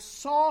says, "And I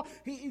saw,"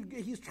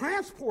 he's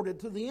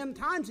transported to the end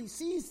times. He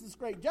sees this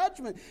great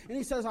judgment. And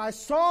he says, "I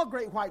saw a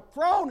great white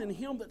throne, and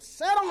him that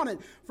sat on it,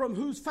 from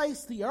whose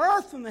face the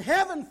earth and the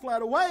heaven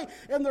fled away,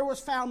 and there was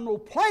found no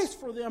place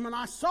for them. And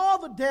I saw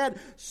the dead,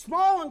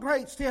 small and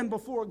great, stand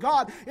before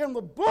God. And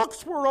the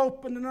books were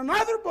opened, and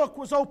another book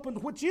was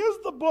opened, which is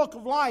the book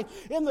of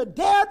life. And the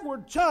dead were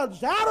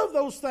judged out of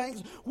those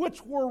things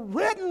which were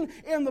written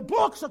in the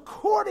books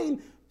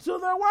according to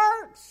their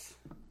works."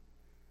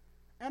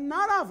 And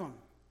none of them,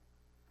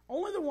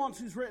 only the ones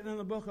who's written in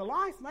the book of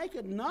life, make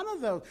it. None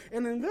of those.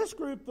 And in this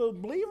group, the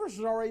believers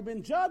has already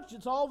been judged.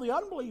 It's all the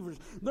unbelievers.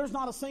 There's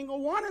not a single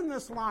one in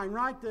this line,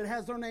 right, that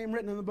has their name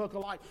written in the book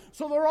of life.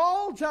 So they're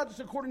all judged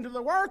according to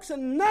their works,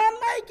 and none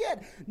make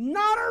it.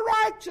 None are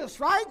righteous,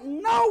 right?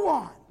 No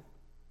one.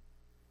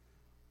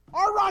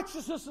 Our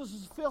righteousness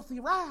is filthy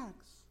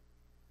rags.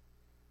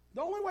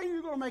 The only way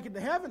you're going to make it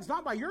to heaven is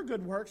not by your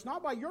good works,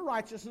 not by your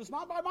righteousness,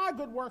 not by my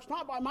good works,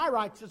 not by my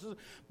righteousness,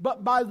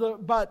 but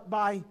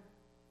by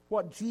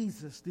what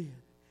Jesus did.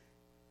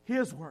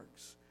 His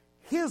works.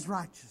 His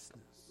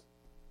righteousness.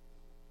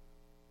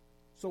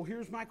 So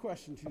here's my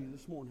question to you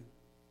this morning.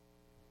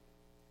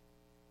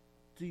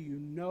 Do you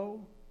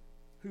know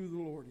who the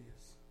Lord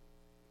is?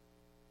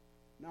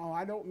 No,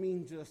 I don't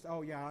mean just,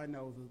 oh yeah, I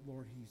know the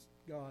Lord, He's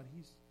God,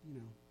 He's,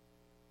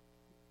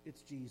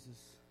 it's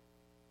Jesus.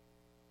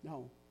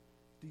 No.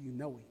 Do you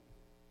know Him?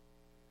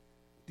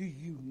 Do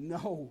you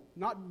know?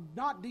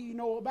 Not do you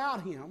know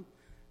about Him?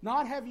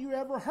 Not have you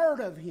ever heard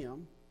of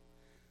Him?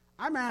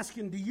 I'm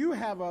asking, do you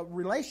have a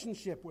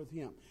relationship with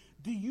Him?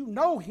 Do you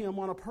know Him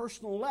on a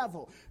personal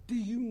level? Do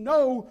you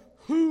know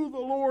who the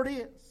Lord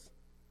is?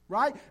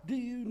 Right? Do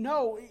you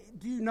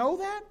know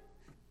that?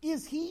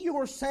 Is He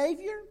your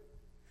Savior?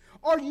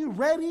 Are you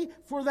ready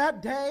for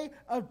that day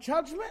of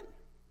judgment?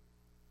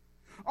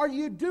 Are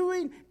you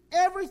doing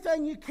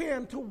everything you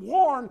can to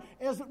warn,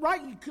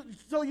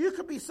 so you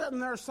could be sitting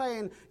there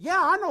saying, yeah,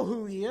 I know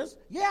who He is.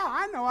 Yeah,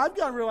 I know. I've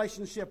got a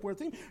relationship with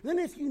Him. Then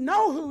if you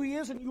know who He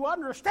is and you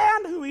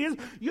understand who He is,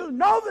 you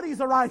know that He's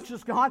a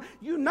righteous God.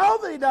 You know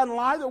that He doesn't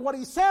lie, that what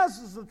He says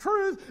is the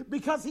truth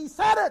because He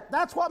said it.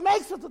 That's what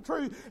makes it the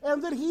truth.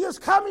 And that He is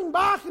coming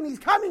back, and He's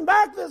coming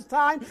back this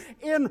time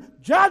in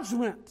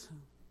judgment.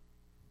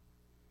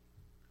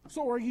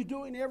 So are you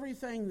doing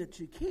everything that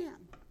you can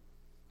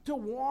to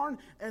warn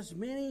as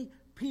many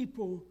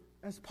people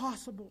as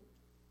possible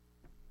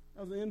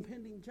of the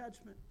impending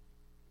judgment?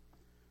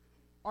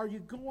 Are you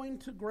going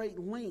to great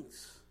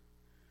lengths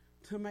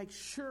to make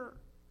sure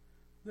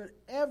that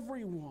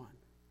everyone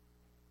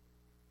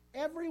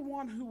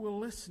everyone who will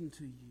listen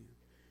to you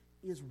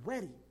is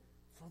ready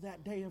for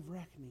that day of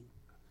reckoning.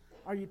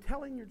 Are you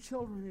telling your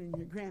children and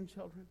your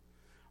grandchildren?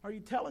 Are you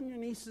telling your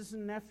nieces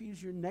and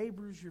nephews, your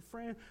neighbors, your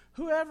friends,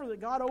 whoever that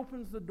God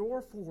opens the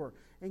door for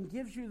and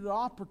gives you the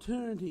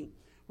opportunity,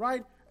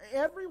 right?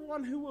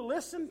 Everyone who will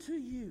listen to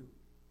you.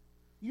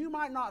 You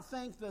might not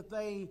think that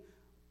they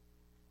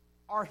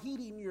are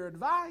heeding your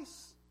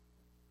advice.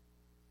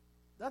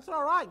 That's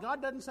all right.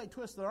 God doesn't say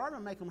twist their arm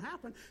and make them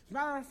happen. As a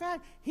matter of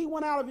fact, He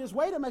went out of His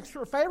way to make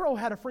sure Pharaoh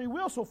had a free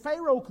will so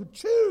Pharaoh could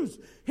choose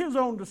his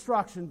own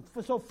destruction,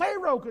 so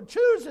Pharaoh could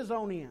choose his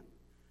own end.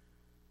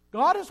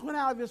 God has went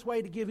out of His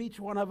way to give each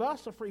one of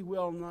us a free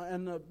will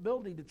and the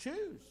ability to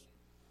choose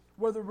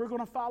whether we're going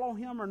to follow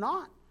Him or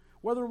not,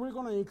 whether we're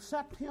going to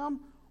accept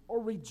Him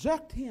or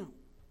reject Him.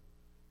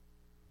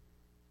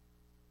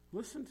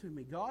 Listen to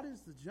me. God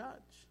is the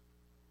judge.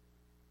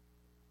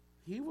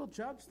 He will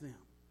judge them.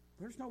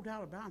 There's no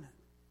doubt about it.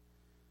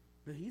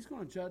 But He's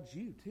going to judge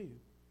you too.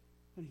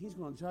 And He's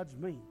going to judge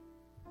me.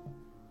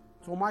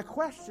 So my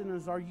question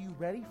is, are you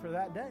ready for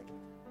that day?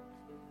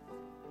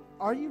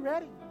 Are you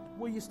ready?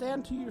 Will you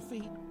stand to your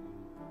feet?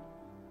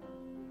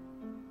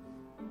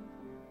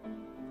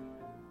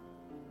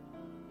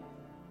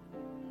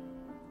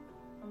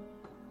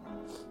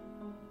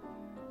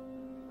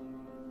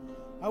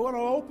 I want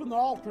to open the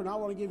altar and I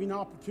want to give you an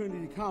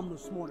opportunity to come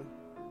this morning.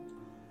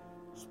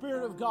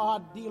 Spirit of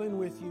God dealing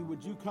with you,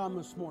 would you come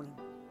this morning?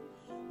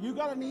 You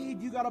got a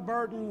need, you got a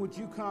burden, would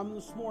you come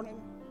this morning?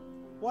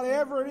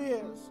 Whatever it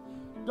is,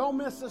 don't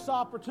miss this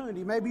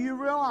opportunity. Maybe you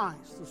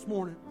realize this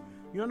morning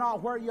you're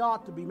not where you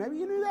ought to be. Maybe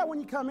you knew that when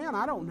you come in,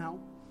 I don't know.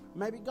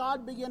 Maybe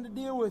God began to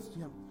deal with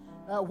you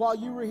while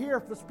you were here.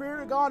 If the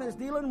Spirit of God is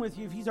dealing with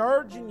you, if He's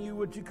urging you,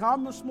 would you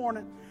come this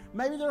morning?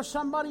 Maybe there's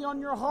somebody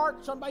on your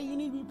heart, somebody you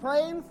need to be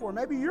praying for.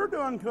 Maybe you're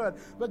doing good,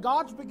 but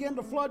God's begun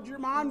to flood your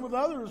mind with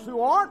others who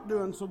aren't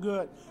doing so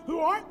good, who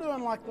aren't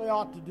doing like they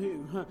ought to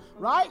do.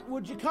 Right?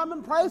 Would you come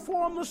and pray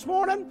for them this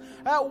morning?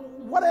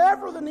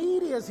 Whatever the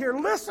need is here,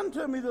 listen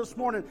to me this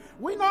morning.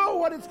 We know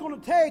what it's going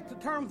to take to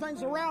turn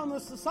things around in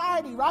this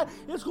society, right?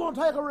 It's going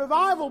to take a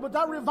revival, but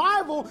that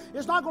revival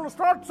is not going to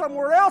start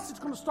somewhere else. It's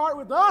going to start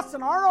with us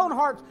in our own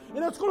hearts,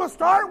 and it's going to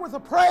start with a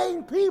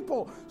praying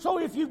people. So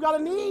if you've got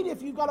a need,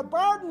 if you've got a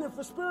burden, if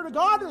the Spirit of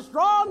God is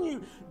drawing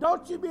you,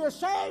 don't you be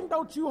ashamed.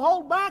 Don't you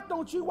hold back.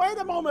 Don't you wait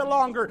a moment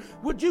longer.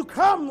 Would you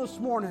come this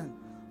morning?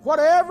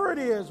 Whatever it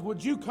is,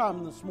 would you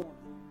come this morning?